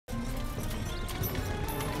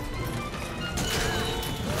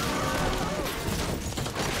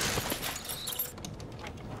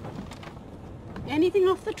anything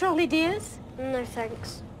off the trolley, dears? No,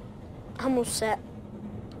 thanks. I'm all set.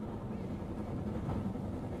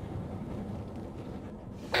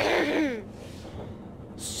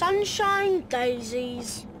 Sunshine,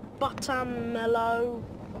 daisies, buttermellow.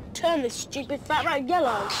 Turn this stupid fat rat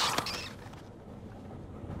yellow.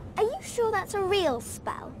 Are you sure that's a real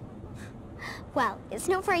spell? Well, it's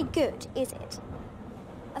not very good, is it?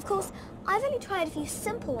 Of course, I've only tried a few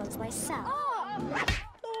simple ones myself.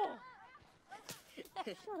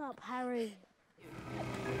 Shut up, Harry.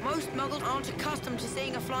 Most muggles aren't accustomed to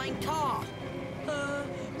seeing a flying car.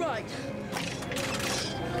 Right.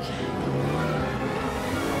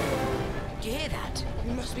 Do you hear that?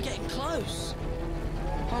 We must be getting close.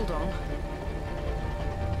 Hold on.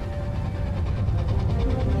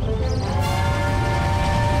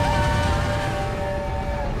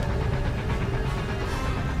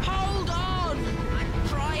 Hold on! I'm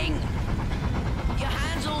trying. Your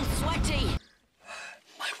hand's all sweaty.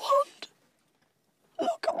 My wand.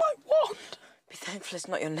 Look at my wand. Be thankful it's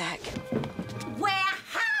not your neck. Where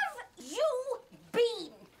have you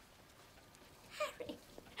been? Harry,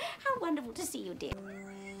 how wonderful to see you, dear.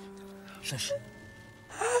 Shush.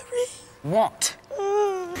 Harry. What?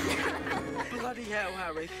 Bloody hell,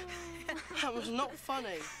 Harry. That was not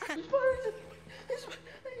funny.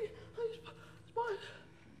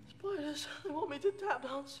 Spiders. They want me to tap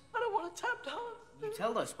dance. I don't want to tap dance. You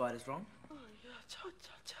tell those spiders, Ron. Oh, yeah,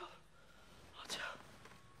 I'll tell.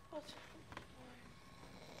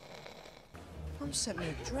 Mum sent me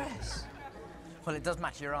a dress. Well, it does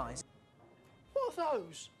match your eyes. What are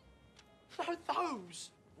those? What are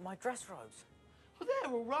those? My dress robes. Well,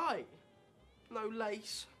 they're all right. No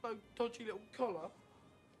lace, no dodgy little collar.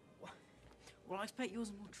 Well, I expect yours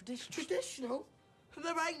are more traditional. Traditional?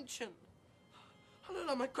 They're ancient. I look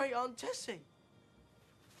like my great Aunt Tessie.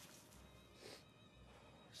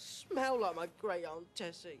 Smell like my great Aunt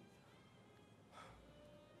Tessie.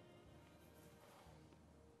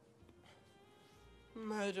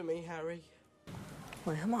 Murder me, Harry.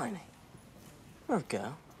 Wait, Hermione. You're a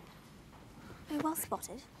girl. Oh, well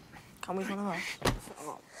spotted. Come with one of us.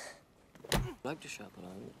 I'd like to shop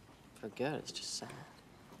alone. For a girl, it's just sad.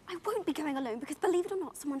 I won't be going alone because, believe it or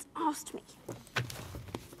not, someone's asked me.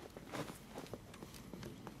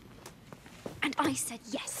 And I said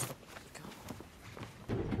yes.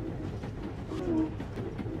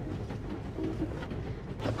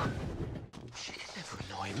 She can never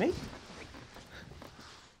annoy me.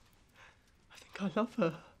 I think I love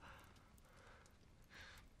her.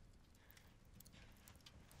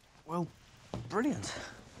 Well, brilliant.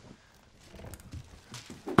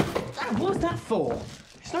 What's that for?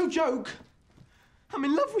 It's no joke. I'm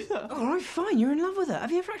in love with her. All right, fine. You're in love with her.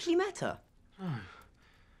 Have you ever actually met her? No.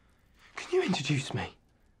 Can you introduce me?